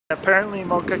Apparently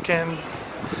Mocha can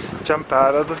jump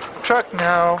out of the truck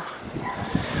now.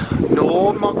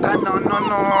 No, Mocha, no, no,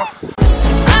 no.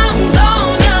 I'm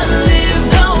gonna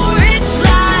live the rich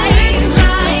life,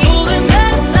 golden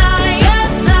best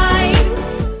life.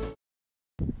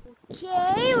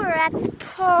 Okay, we're at the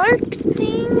park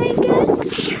thing, I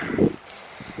guess.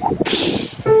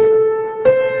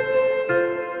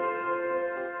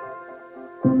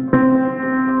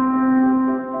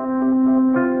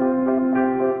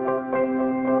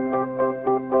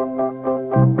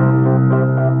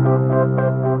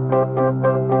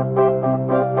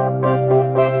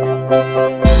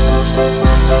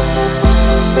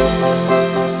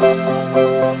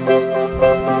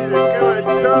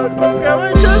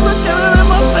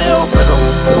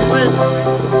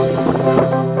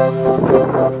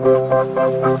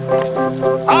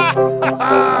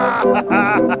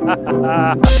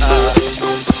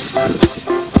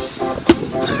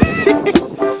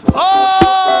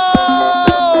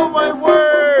 Oh my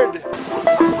word!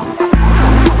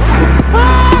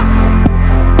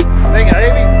 Dang it,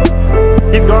 Amy.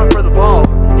 He's going for the ball.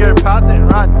 You gotta pass it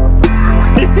and run.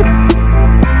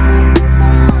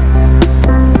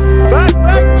 Back,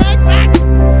 back, back, back!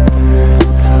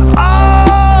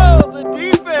 Oh, the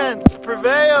defense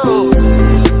prevails.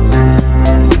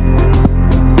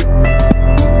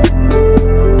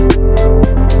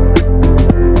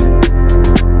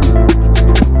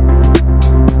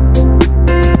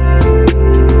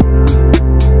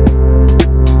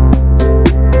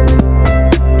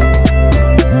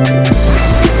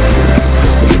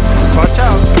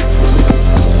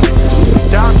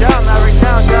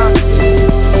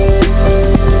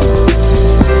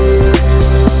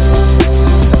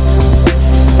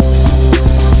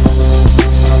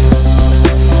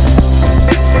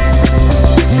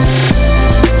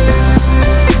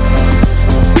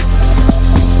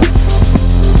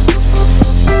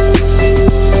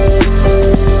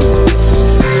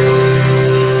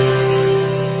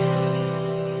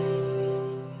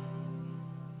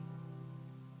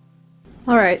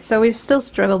 Alright, so we've still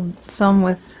struggled some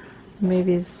with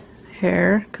Mavy's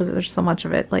hair because there's so much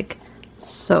of it, like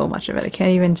so much of it. I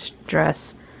can't even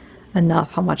stress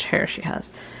enough how much hair she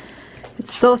has.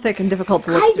 It's so thick and difficult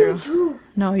to look through. Too.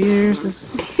 No, yours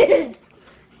is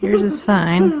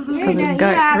fine because we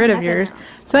got rid of yours.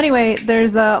 So anyway,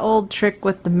 there's an old trick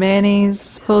with the mayonnaise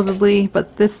supposedly,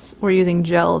 but this we're using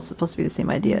gel. It's supposed to be the same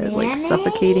idea, it's like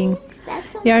suffocating.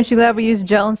 Yeah, aren't you glad we used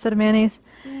gel instead of mayonnaise?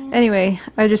 Yeah. Anyway,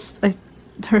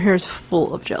 her hair is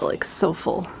full of gel, like so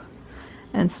full.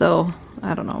 And so,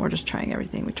 I don't know, we're just trying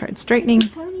everything. We tried straightening.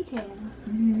 Ponytail.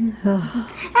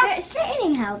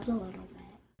 Straightening helped a little bit.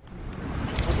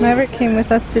 Maverick came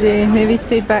with us today. Maybe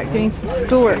stayed back doing some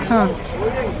schoolwork, huh?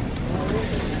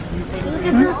 Look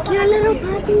at those cute little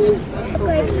puppies.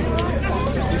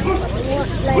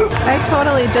 I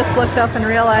totally just looked up and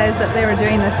realized that they were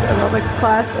doing this aerobics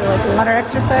class or like water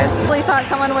exercise. I really thought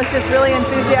someone was just really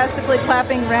enthusiastically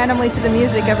clapping randomly to the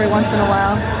music every once in a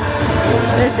while.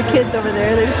 There's the kids over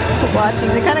there, they're just watching.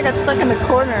 They kind of got stuck in the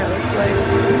corner, it looks like.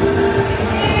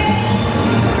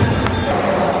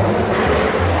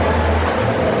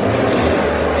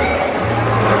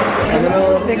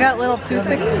 They got little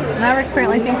toothpicks. Maverick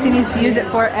apparently thinks he needs to use it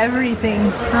for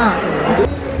everything. Huh.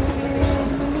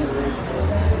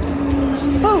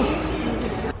 Oh.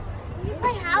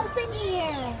 My house in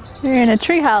here. They're in a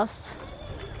tree house.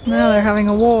 Now they're having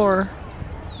a war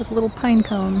with little pine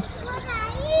cones.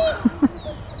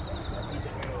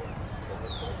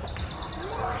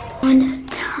 One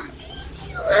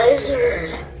tiny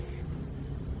lizard.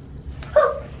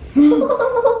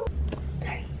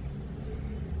 Sorry.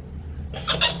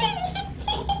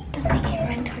 Don't make it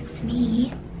run towards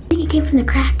me. I think he came from the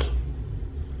crack.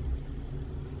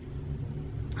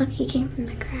 Look, he came from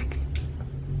the crack.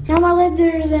 No more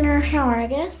lizards in our shower, I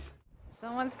guess.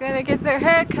 Someone's gonna get their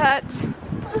hair cut.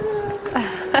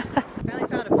 I finally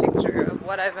found a picture of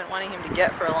what I've been wanting him to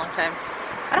get for a long time.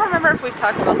 I don't remember if we've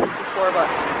talked about this before, but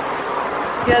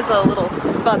he has a little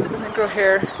spot that doesn't grow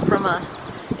hair from a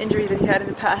injury that he had in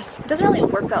the past. It doesn't really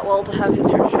work that well to have his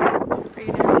hair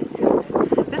green areas.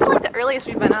 This is like the earliest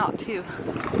we've been out too.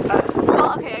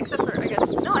 Well, okay, except for, I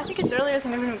guess, no, I think it's earlier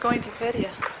than we've been going to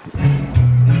Feria.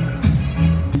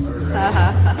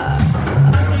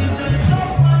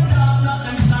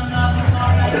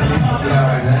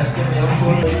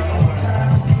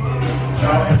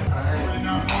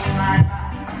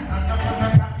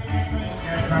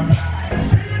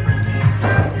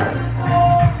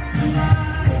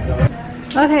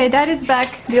 Okay, Daddy's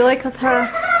back. Do you like his hair?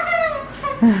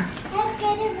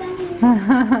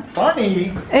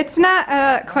 Funny. It's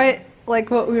not quite like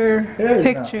what we were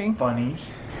picturing. Funny.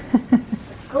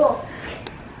 Cool.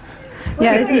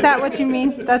 Yeah, isn't that what you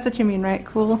mean? That's what you mean, right?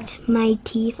 Cool. My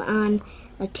teeth on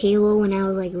a table when I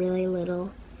was like really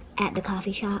little at the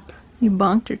coffee shop. You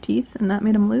bonked your teeth and that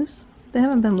made them loose? They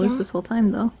haven't been loose Yeah. this whole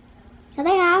time though. Yeah,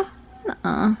 they have.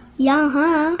 Uh-uh. Yeah,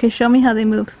 huh? Okay, show me how they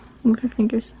move. Move your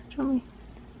fingers. Show me.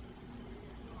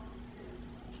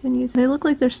 Can you? They look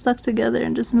like they're stuck together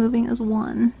and just moving as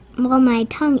one. Well, my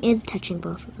tongue is touching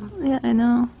both of them. Yeah, I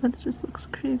know, but it just looks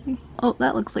crazy. Oh,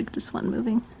 that looks like just one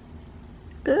moving.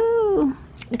 Ooh.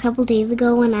 A couple days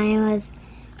ago when I was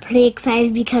pretty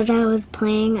excited because I was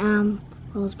playing, well,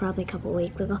 it was probably a couple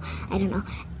weeks ago, I don't know.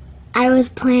 I was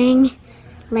playing,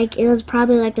 like, it was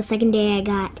probably like the second day I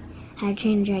got How to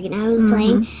Train a Dragon. I was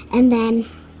playing, and then,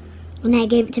 when I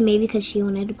gave it to Maeve because she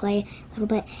wanted to play a little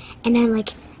bit, and I'm like,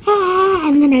 ah,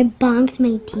 and then I bonked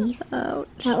my teeth Ouch.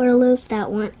 that were loose,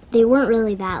 they weren't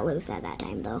really that loose at that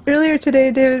time, though. Earlier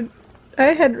today, David, I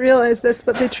hadn't realized this,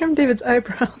 but they trimmed David's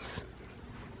eyebrows.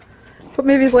 But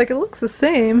maybe he's like, it looks the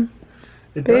same.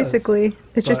 It does. Basically,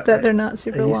 it's just But that they're not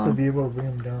super I used to long. be able to bring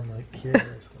them down like here. Or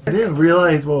something. I didn't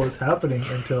realize what was happening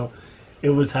until it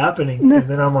was happening, and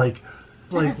then I'm like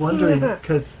wondering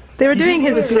because They were doing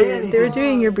his didn't say beard. anything. They were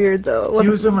doing your beard, though. It he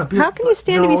wasn't. was in my beard. How can you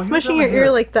stand to No, be he was smushing in my your ear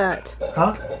hair. like that?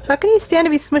 Huh? How can you stand to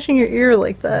be smushing your ear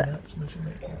like I'm that? not smudging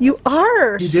my ear. You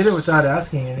are! He did it without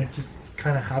asking, and it just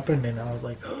kind of happened, and I was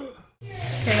like,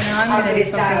 Okay, now I'm gonna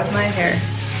do something with my hair.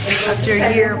 After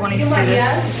a year of wanting to do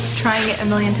this, trying it a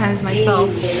million times myself,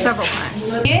 several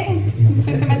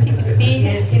times.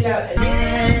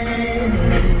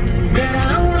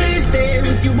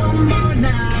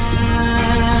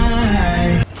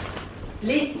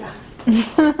 Lista.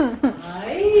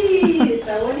 Ay,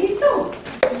 está bonito.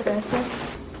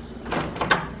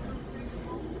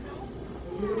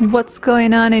 What's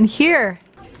going on in here?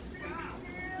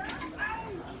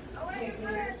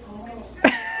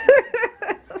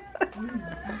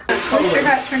 Your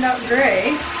hat turned out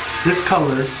gray. this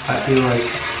color, I feel like.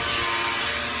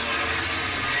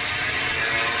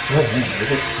 Oh man, it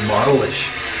looks modelish.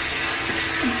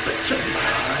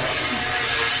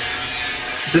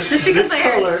 Just because my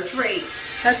hair color, is straight.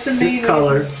 That's the main this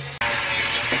color.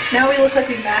 Now we look like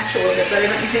we match a little bit better,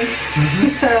 don't you think?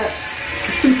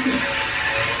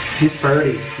 He's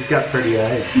pretty. He's got pretty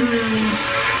eyes.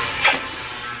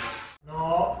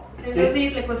 No. Eso sí,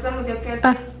 le cuesta demasiado que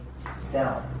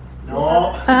Down.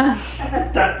 No.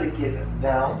 Not to get it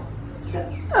down.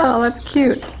 Oh, that's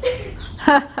cute.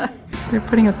 They're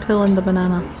putting a pill in the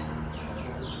banana.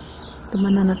 The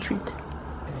banana treat.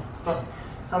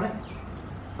 Come in.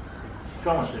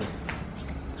 Come on, Sid.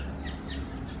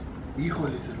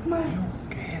 Híjole, se lo comió.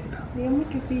 ¿Qué jeta? Dígame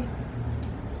que sí.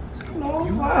 No,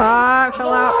 Ah, it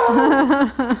fell out.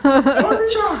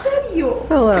 ¿en serio?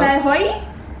 Fell ¿La out. dejó ahí?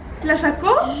 ¿La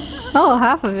sacó? Oh,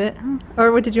 half of it.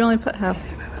 Or what, did you only put half?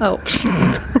 Oh.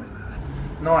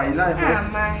 No, ahí la dejó. Ah,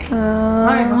 man.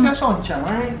 Ay, no seas soncha,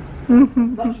 ay.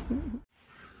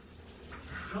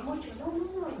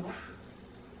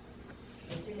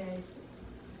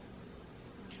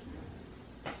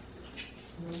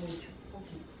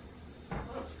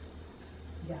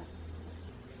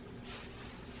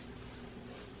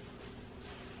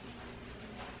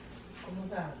 ¿Cómo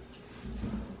sabe?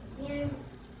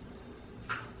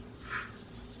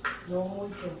 No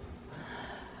mucho.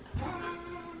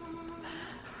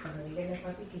 Cuando dígale a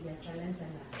papi que ya está la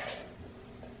ensalada.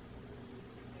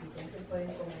 Entonces pueden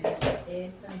comer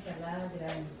esta ensalada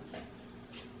grande.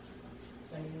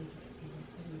 Para que ya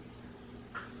esté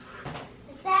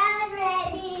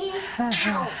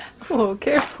lista. Oh,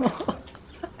 careful.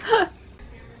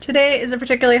 Today is a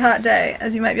particularly hot day,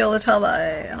 as you might be able to tell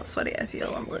by how sweaty I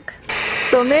feel and look.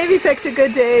 So maybe picked a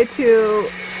good day to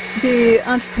be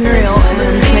entrepreneurial and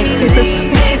make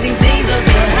papers. Amazing things are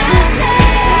so happy.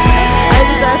 I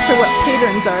just asked her what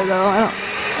patterns are though. I don't.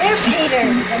 They're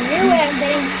patterns, a new way of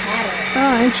saying pattern.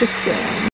 Oh, interesting.